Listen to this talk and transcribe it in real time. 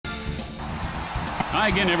Hi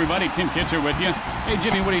again, everybody. Tim Kitzer with you. Hey,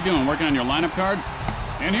 Jimmy, what are you doing? Working on your lineup card?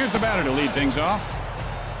 And here's the batter to lead things off.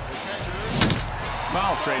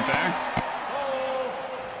 Foul straight back.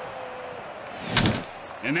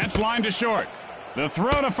 And that's line to short. The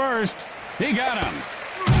throw to first. He got him.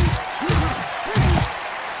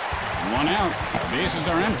 1 out. Bases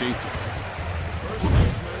are empty.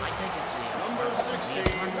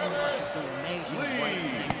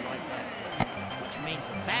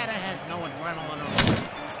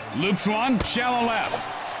 Loops one, shallow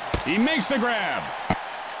left. He makes the grab.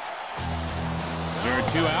 There are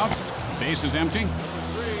 2 outs. Base is empty.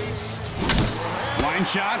 Line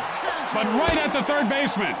shot, but right at the third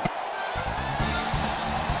baseman.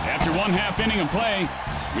 After 1/2 inning of play,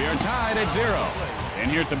 we are tied at 0.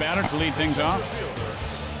 And here's the batter to lead things off.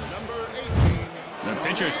 The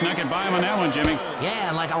pitcher snuck it by him on that one, Jimmy.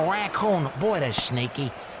 Yeah, like a raccoon. Boy, they're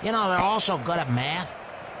sneaky. You know, they're also good at math.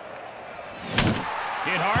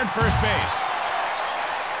 Hit hard, first base.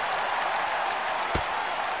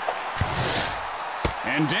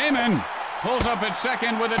 And Damon pulls up at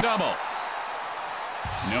second with a double.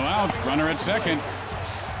 No outs, runner at second.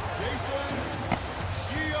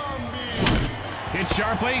 Hit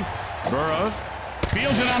sharply, Burrows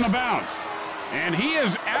fields it on the bounce. And he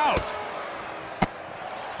is out.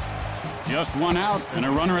 Just 1 out and a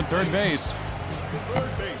runner at third base.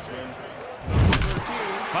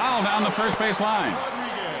 Foul down the first base line.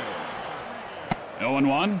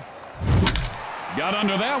 0-1. Got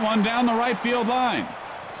under that one down the right field line.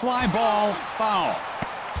 Fly ball, foul.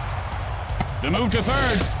 The move to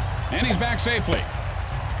third, and he's back safely.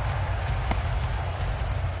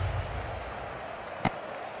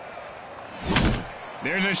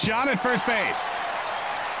 There's a shot at first base.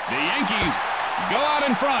 The Yankees go out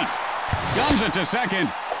in front. Guns it to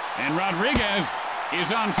second, and Rodriguez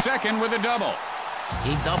is on second with a double.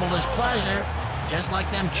 He doubled his pleasure, just like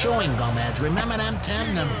them chewing gum ads. Remember them,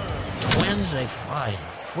 Tim? Them twins, they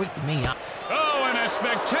freaked me out. Oh, and a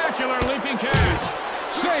spectacular leaping catch.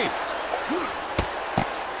 Safe.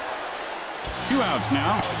 2 outs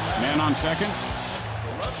now. Man on second.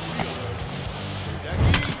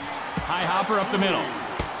 High hopper up the middle.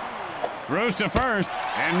 Throws to first,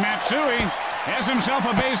 and Matsui has himself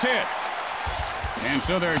a base hit. And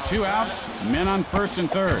so there are 2 outs, men on first and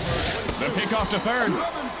third. The pickoff to third,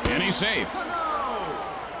 and he's safe.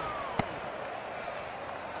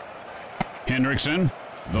 Hendrickson,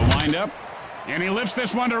 the windup, and he lifts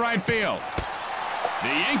this one to right field. The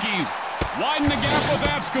Yankees widen the gap with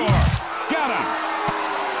that score. Got him.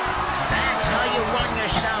 That's how you run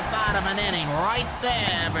yourself out of an inning, right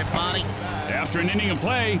there, everybody. After an inning of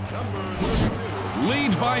play,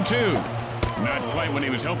 leads by 2. Not quite what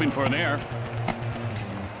he was hoping for there.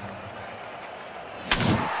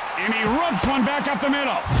 And he roughs one back up the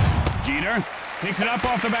middle. Jeter picks it up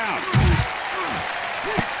off the bounce.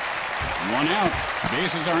 1 out.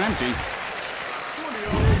 Bases are empty.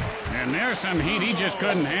 And there's some heat he just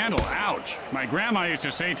couldn't handle. Ouch. My grandma used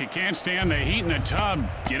to say if you can't stand the heat in the tub,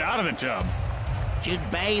 get out of the tub. Did you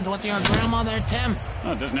bathe with your grandmother, Tim?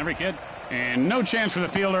 Oh, doesn't every kid? And no chance for the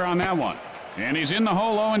fielder on that one. And he's in the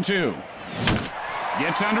hole 0-2.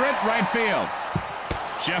 Gets under it, right field.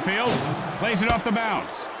 Sheffield plays it off the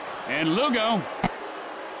bounce. And Lugo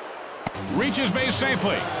reaches base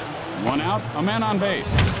safely. 1 out, a man on base.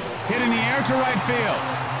 Hit in the air to right field.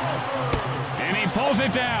 And he pulls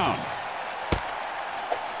it down.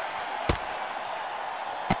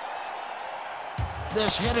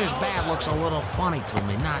 This hitter's bat looks a little funny to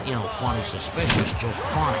me. Not, you know, funny, suspicious, just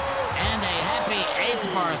funny. And a happy 8th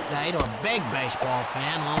birthday to a big baseball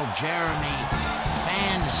fan, little Jeremy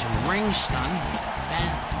Ringston.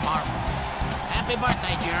 Happy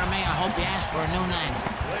birthday, Jeremy. I hope you asked for a new name.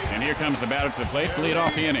 And here comes the batter to the plate to lead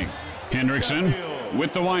off the inning. Hendrickson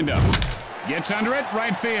with the windup. Gets under it,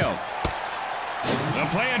 right field. The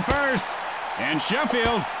play at first, and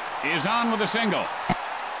Sheffield is on with a single.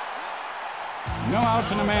 No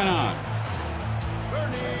outs and a man on.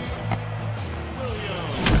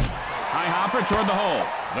 High hopper toward the hole.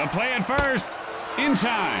 The play at first, in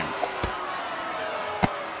time.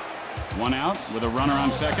 1 out with a runner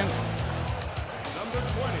on second.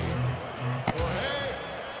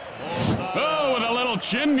 Oh, with a little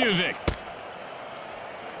chin music.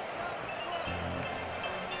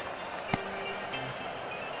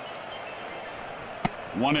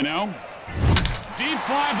 One and 0. Deep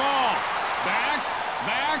fly ball.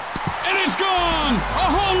 Back, and it's gone! A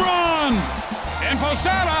home run! And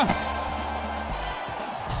Posada.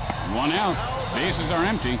 1 out. Bases are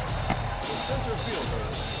empty. The center fielder,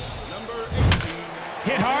 number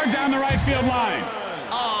 18. Hit hard down the right field line.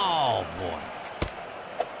 Oh, boy.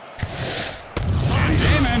 And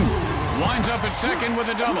up at second with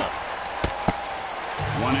a double.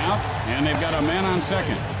 One out, and they've got a man on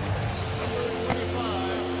second.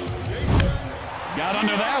 Got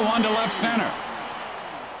under that one to left center.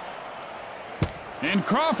 And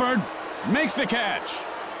Crawford makes the catch.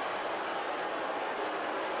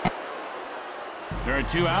 There are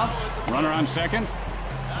 2 outs. Runner on second.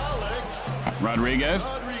 Rodriguez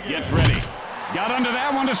gets ready. Got under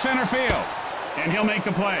that one to center field. And he'll make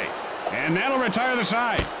the play. And that'll retire the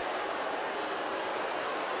side.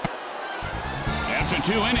 After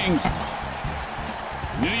 2 innings,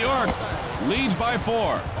 New York leads by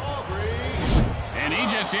 4. And he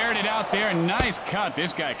just aired it out there. Nice cut.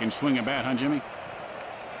 This guy can swing a bat, huh, Jimmy?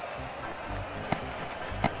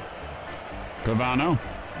 Pavano,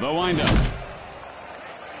 the windup.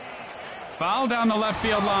 Foul down the left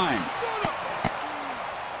field line.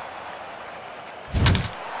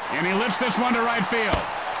 And he lifts this one to right field.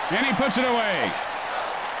 And he puts it away.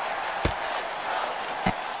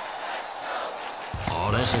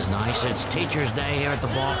 Oh, this is nice. It's Teacher's Day here at the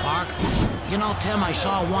ballpark. You know, Tim, I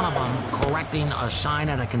saw one of them correcting a sign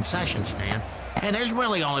at a concession stand. And there's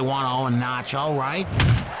really only one Owen Nacho, right?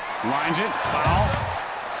 Lines it. Foul.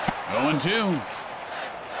 0-2.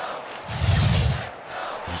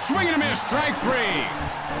 Swing and a miss. Strike 3.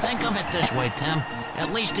 Think of it this way, Tim.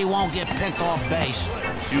 At least he won't get picked off base.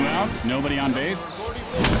 2 outs. Nobody on base.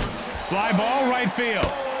 Fly ball right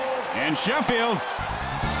field. And Sheffield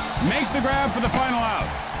makes the grab for the final out.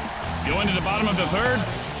 Going to the bottom of the 3rd.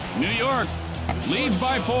 New York leads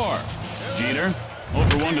by 4. Jeter,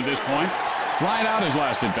 0-for-1 to this point. Flied out his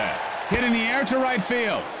last at bat. Hit in the air to right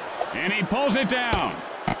field. And he pulls it down.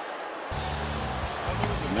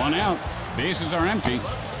 1 out. Bases are empty.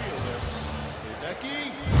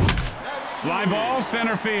 Fly ball,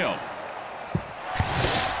 center field.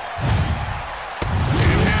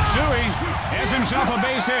 And Matsui has himself a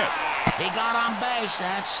base hit. He got on base.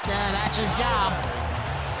 That's his job.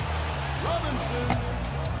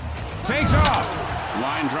 Takes off.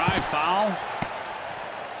 Line drive, foul.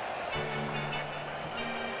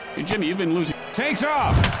 Hey, Jimmy, you've been losing. Takes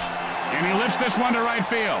off. And he lifts this one to right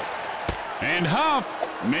field. And Huff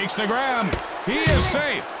makes the grab. He is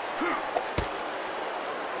safe.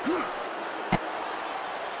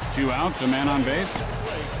 2 outs, a man on base.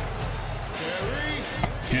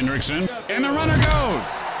 Hendrickson, and the runner goes.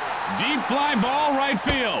 Deep fly ball, right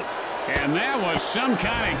field. And that was some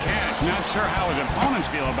kind of catch. Not sure how his opponents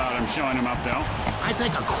feel about him showing him up, though. I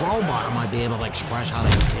think a crowbar might be able to express how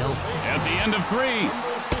they feel. At the end of 3,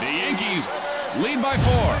 the Yankees lead by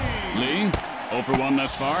 4. Lee, 0-for-1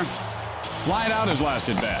 thus far. Flied out his last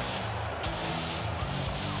at bat.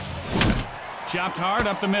 Chopped hard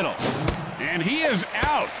up the middle. And he is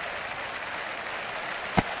out.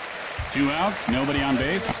 2 outs, nobody on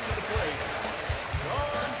base.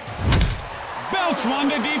 Belts one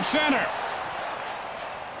to deep center.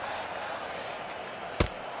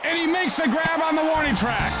 And he makes the grab on the warning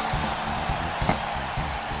track.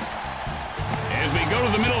 As we go to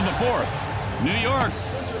the middle of the 4th, New York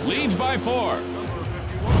leads by 4.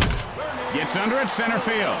 Gets under at center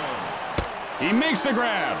field. He makes the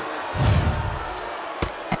grab.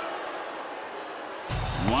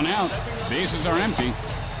 1 out. Bases are empty.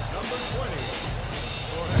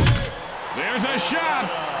 There's a shot.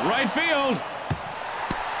 Right field.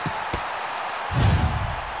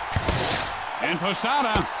 And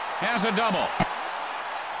Posada has a double.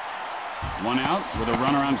 1 out with a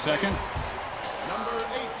runner on second.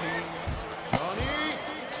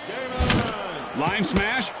 Line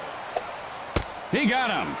smash. He got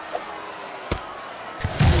him.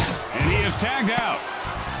 And he is tagged out.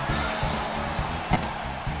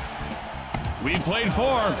 We played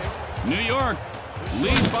 4. New York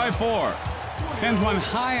leads by 4. Sends one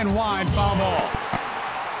high and wide, foul ball.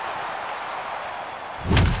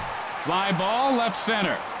 Fly ball, left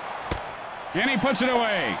center. And he puts it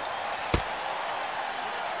away.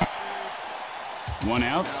 1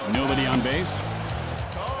 out, nobody on base.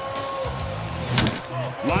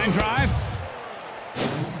 Line drive.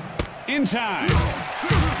 In time.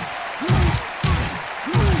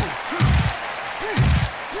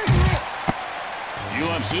 You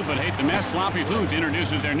love soup but hate the mess? Sloppy Foods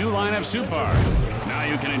introduces their new line of soup bars. Now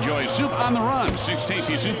you can enjoy soup on the run. 6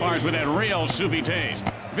 tasty soup bars with that real soupy taste.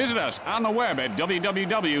 Visit us on the web at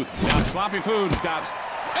www.sloppyfoods.com.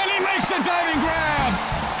 And he makes the diving grab!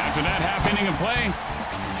 After that half inning of play,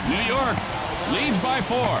 New York leads by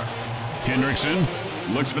 4. Hendrickson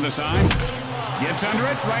looks for the sign. Gets under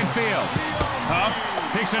it, right field. Huff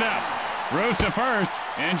picks it up. Throws to first,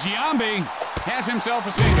 and Giambi has himself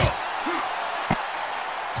a single.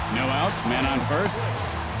 No outs, man on first.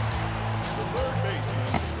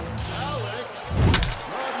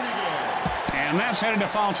 And that's headed to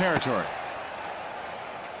foul territory.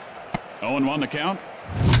 0-1 the count.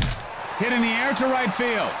 Hit in the air to right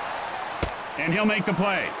field. And he'll make the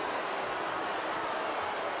play.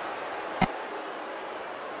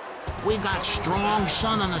 We got strong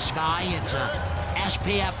sun in the sky. It's a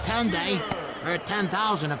SPF 10 day, or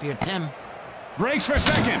 10,000 if you're Tim. Breaks for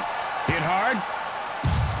second. Hit hard.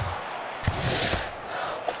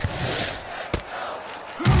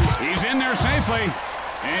 He's in there safely.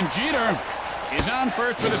 And Jeter is on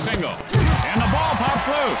first with a single. And the ball pops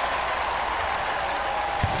loose.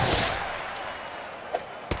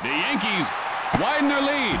 The Yankees widen their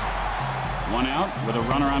lead. One out with a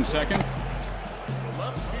runner on second.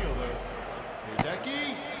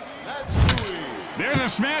 There's a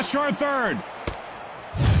smash toward third.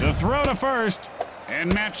 The throw to first.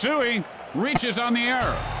 And Matsui reaches on the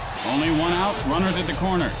error. Only one out, runners at the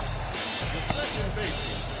corners. The second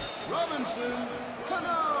baseman, Robinson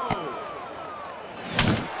Cano.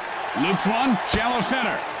 Loops one, shallow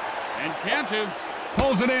center. And Cantu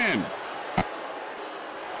pulls it in.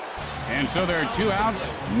 And so there are two outs,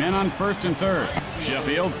 men on first and third.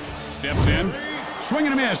 Sheffield steps in. Swing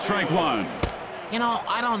and a miss, strike one. You know,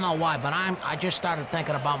 I don't know why, but I just started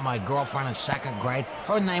thinking about my girlfriend in second grade.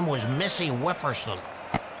 Her name was Missy Wifferson.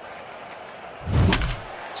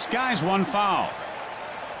 Skies one foul.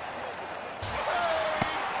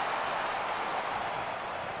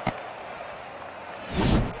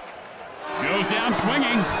 Goes down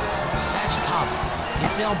swinging. That's tough. You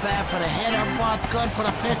feel bad for the hitter, but good for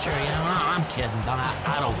the pitcher. You know, I'm kidding, but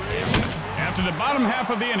I don't care. After the bottom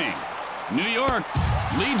half of the inning, New York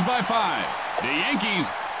leads by 5. The Yankees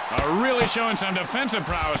are really showing some defensive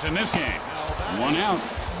prowess in this game. One out,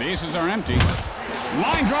 bases are empty.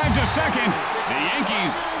 Line drive to second. The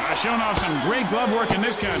Yankees are showing off some great glove work in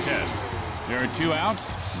this contest. There are two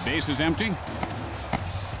outs, bases empty.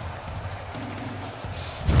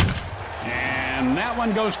 And that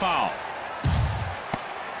one goes foul.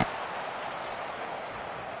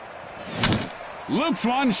 Loops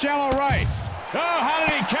one, shallow right. Oh, how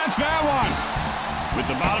did he catch that one? With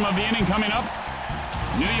the bottom of the inning coming up,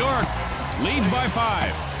 New York leads by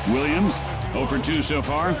 5. Williams, 0 for 2 so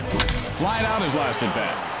far. Flied out his last at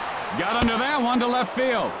bat. Got under that one to left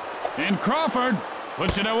field. And Crawford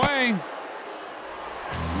puts it away.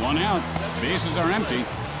 One out, bases are empty.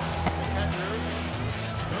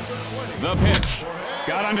 The pitch.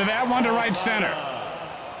 Got under that one to right center.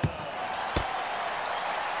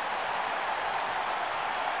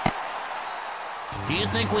 Do you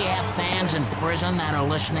think we have fans in prison that are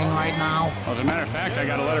listening right now? Well, as a matter of fact, I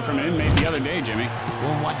got a letter from an inmate the other day, Jimmy.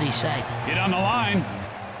 Well, what'd he say? Get on the line.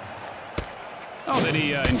 Oh, that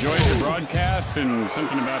he enjoys the broadcast and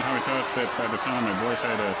something about how he thought that the sound of my voice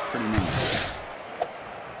had a pretty nice.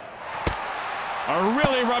 Are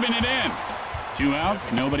really rubbing it in. 2 outs,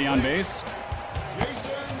 nobody on base.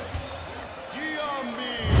 Jason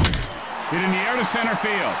Giambi. Hit in the air to center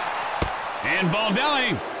field. And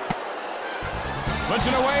Baldelli puts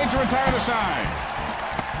it away to retire the side.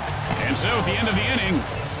 And so at the end of the inning,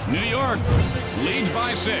 New York leads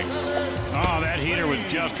by 6. Oh, that heater was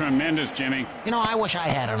just tremendous, Jimmy. You know, I wish I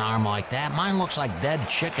had an arm like that. Mine looks like dead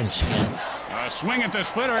chicken skin. A swing at the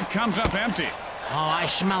splitter comes up empty. Oh, I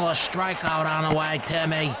smell a strikeout on the way,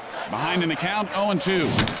 Timmy. Behind in the count, 0-2.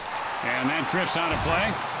 And that drifts out of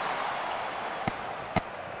play.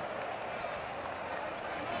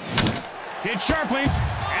 Hit sharply.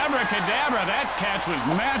 Abracadabra, that catch was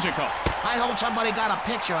magical. I hope somebody got a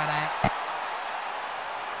picture of that.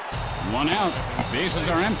 1 out, bases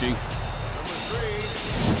are empty.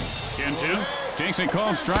 2 takes a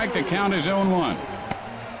called strike, the count is 0-1.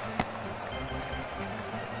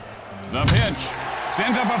 The pitch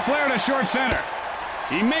sends up a flare to short center.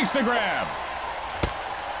 He makes the grab.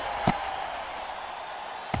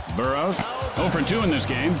 Burrows, 0 for 2 in this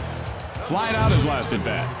game. Flied out his last at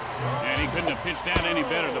bat. And he couldn't have pitched that any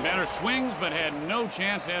better. The batter swings, but had no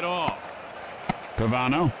chance at all.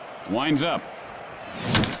 Pavano winds up.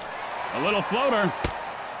 A little floater.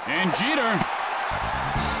 And Jeter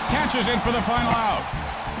catches it for the final out.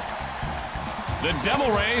 The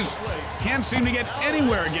Devil Rays can't seem to get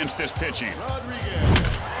anywhere against this pitching.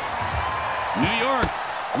 New York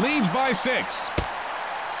leads by 6.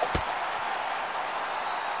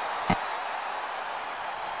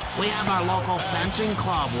 We have our local fencing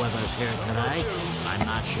club with us here today. I'm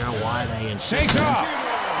not sure why they insist. Takes off,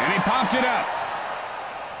 and he popped it up.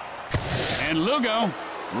 And Lugo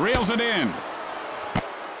reels it in.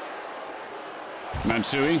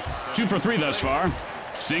 Matsui, 2 for 3 thus far.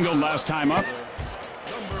 Singled last time up.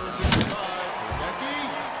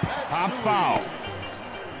 Pop foul.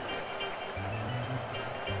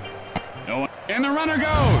 No, and the runner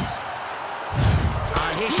goes.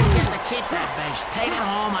 He should get to keep that base. Take it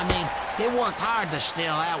home. I mean, he worked hard to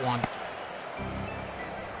steal that one.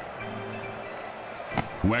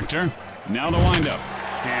 Wechter, now the windup.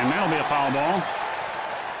 And that'll be a foul ball.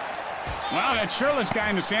 Wow, that shirtless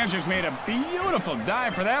guy in the stands just made a beautiful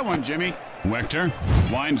dive for that one, Jimmy. Wechter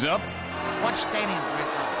winds up. What stadium drink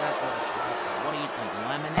is best with a striker? What do you think?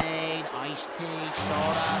 Lemonade, iced tea,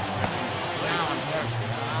 soda? Now I'm thirsty.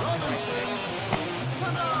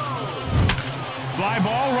 Fly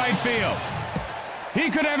ball right field.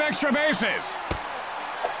 He could have extra bases.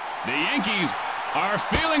 The Yankees are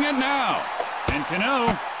feeling it now. And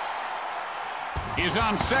Cano is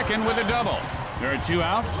on second with a double. There are 2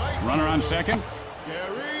 outs. Runner on second.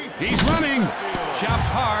 He's running. Chops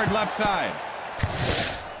hard left side.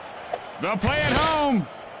 The play at home.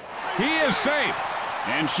 He is safe.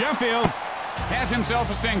 And Sheffield has himself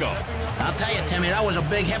a single. I'll tell you, Timmy, that was a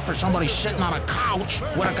big hit for somebody sitting on a couch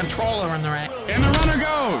with a controller in their hand. And the runner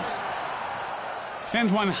goes.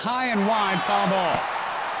 Sends one high and wide, foul ball.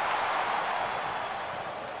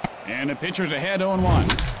 And the pitcher's ahead 0-1.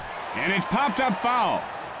 And it's popped up foul.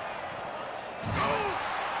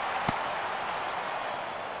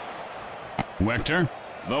 Wechter,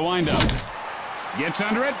 the windup. Gets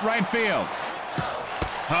under it, right field.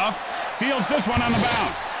 Huff fields this one on the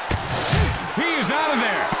bounce. He is out of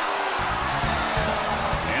there.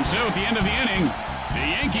 And so at the end of the inning, the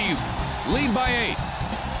Yankees lead by 8.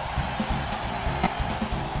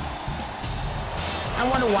 I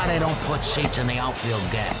wonder why they don't put seats in the outfield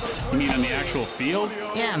gap. You mean on the actual field?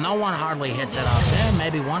 Yeah, no one hardly hits it out there.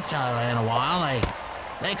 Maybe once in a while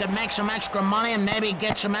they could make some extra money and maybe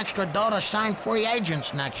get some extra dough to sign free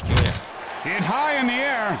agents next year. Hit high in the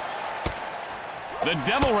air. The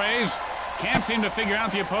Devil Rays can't seem to figure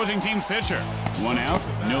out the opposing team's pitcher. 1 out,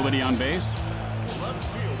 nobody on base.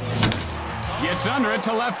 Gets under it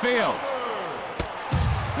to left field.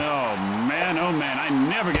 Oh, man, I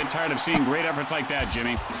never get tired of seeing great efforts like that,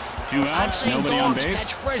 Jimmy. 2 outs, nobody on base. I've seen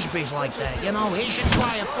dogs catch frisbees like that. You know, he should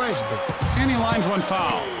try a frisbee. And he lines one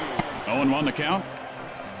foul. 0-1 the count.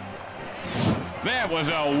 That was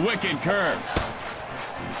a wicked curve.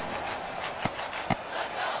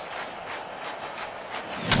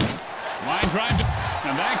 Line drive.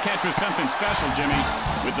 Now that catch was something special, Jimmy.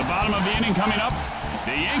 With the bottom of the inning coming up,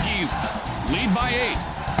 the Yankees lead by 8.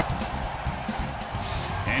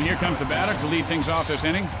 And here comes the batter to lead things off this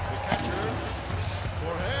inning.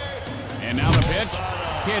 And now the pitch.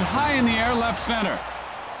 Hit high in the air, left center.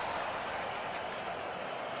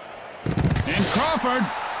 And Crawford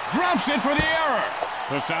drops it for the error.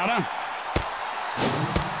 Posada.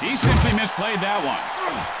 He simply misplayed that one.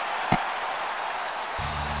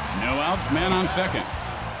 No outs, man on second.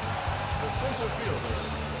 The center fielder,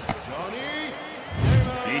 Johnny.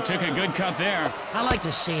 He took a good cut there. I like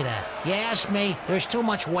to see that. You ask me, there's too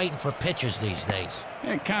much waiting for pitches these days.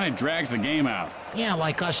 It kind of drags the game out. Yeah,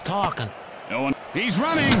 like us talking. No one. He's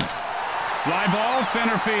running. Fly ball,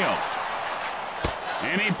 center field.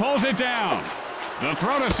 And he pulls it down. The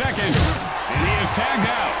throw to second. And he is tagged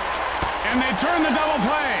out. And they turn the double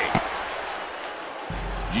play.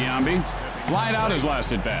 Giambi flied out his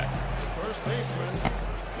last at bat. First baseman,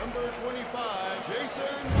 number 25, Jason.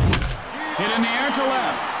 Hit in the air to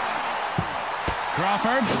left.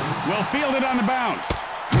 Crawford will field it on the bounce.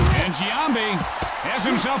 And Giambi has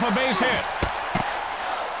himself a base hit.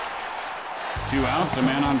 2 outs, a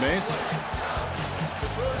man on base.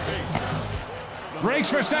 Breaks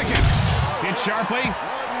for second. Hit sharply.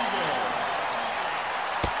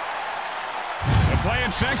 The play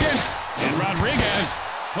at second. And Rodriguez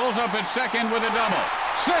pulls up at second with a double.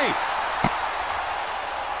 Safe.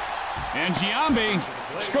 And Giambi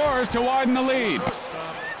scores to widen the lead.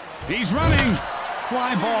 He's running.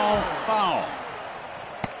 Fly ball, foul.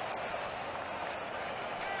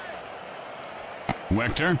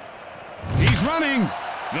 Wechter. He's running.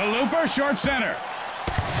 The looper, short center.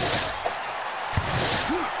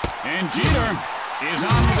 And Jeter is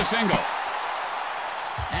on with a single.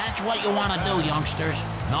 That's what you want to do, youngsters.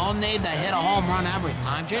 No need to hit a home run every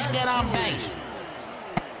time. Just get on base.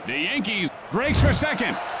 The Yankees breaks for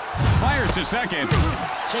second. Fires to second.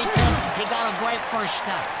 See, Tim, he got a great first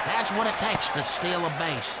step. That's what it takes to steal a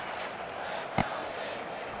base.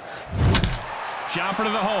 Chopper to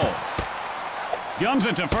the hole. Guns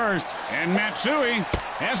it to first, and Matsui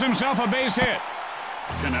has himself a base hit.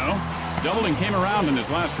 Cano doubled and came around in his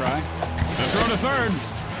last try. The throw to third,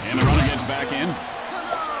 and the runner gets back in.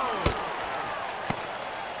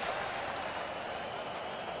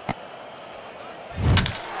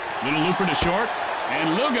 Little looper to short,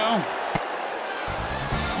 and Lugo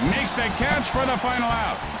makes the catch for the final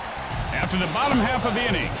out. After the bottom half of the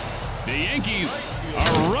inning, the Yankees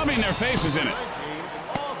are rubbing their faces in it.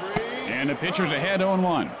 And the pitcher's ahead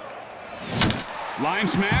 0-1. Line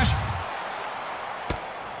smash.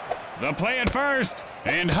 The play at first,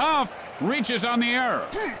 and Huff reaches on the error.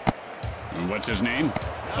 What's his name?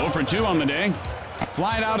 0 for 2 on the day.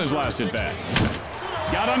 Flied out his last at bat.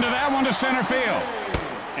 Got under that one to center field,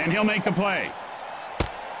 and he'll make the play.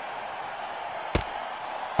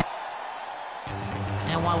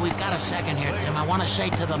 And while we've got a second here, Tim, I want to say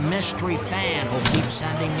to the mystery fan who keeps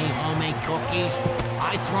sending me homemade cookies,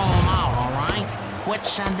 I throw them out, all right? Quit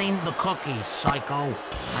sending the cookies, psycho.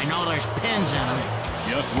 I know there's pins in them.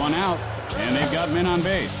 Just one out, and they've got men on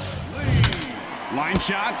base. Line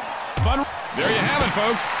shot, but there you have it,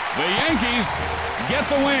 folks. The Yankees get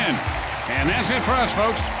the win. And that's it for us,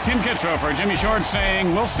 folks. Tim Kitzrow for Jimmy Short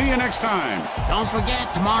saying we'll see you next time. Don't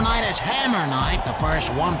forget, tomorrow night is Hammer Night. The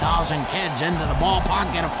first 1,000 kids into the ballpark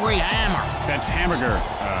get a free hammer. That's Hamburger,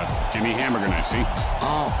 Jimmy Hamburger Night, see?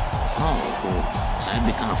 Oh, cool. That'd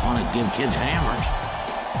be kind of fun to give kids hammers.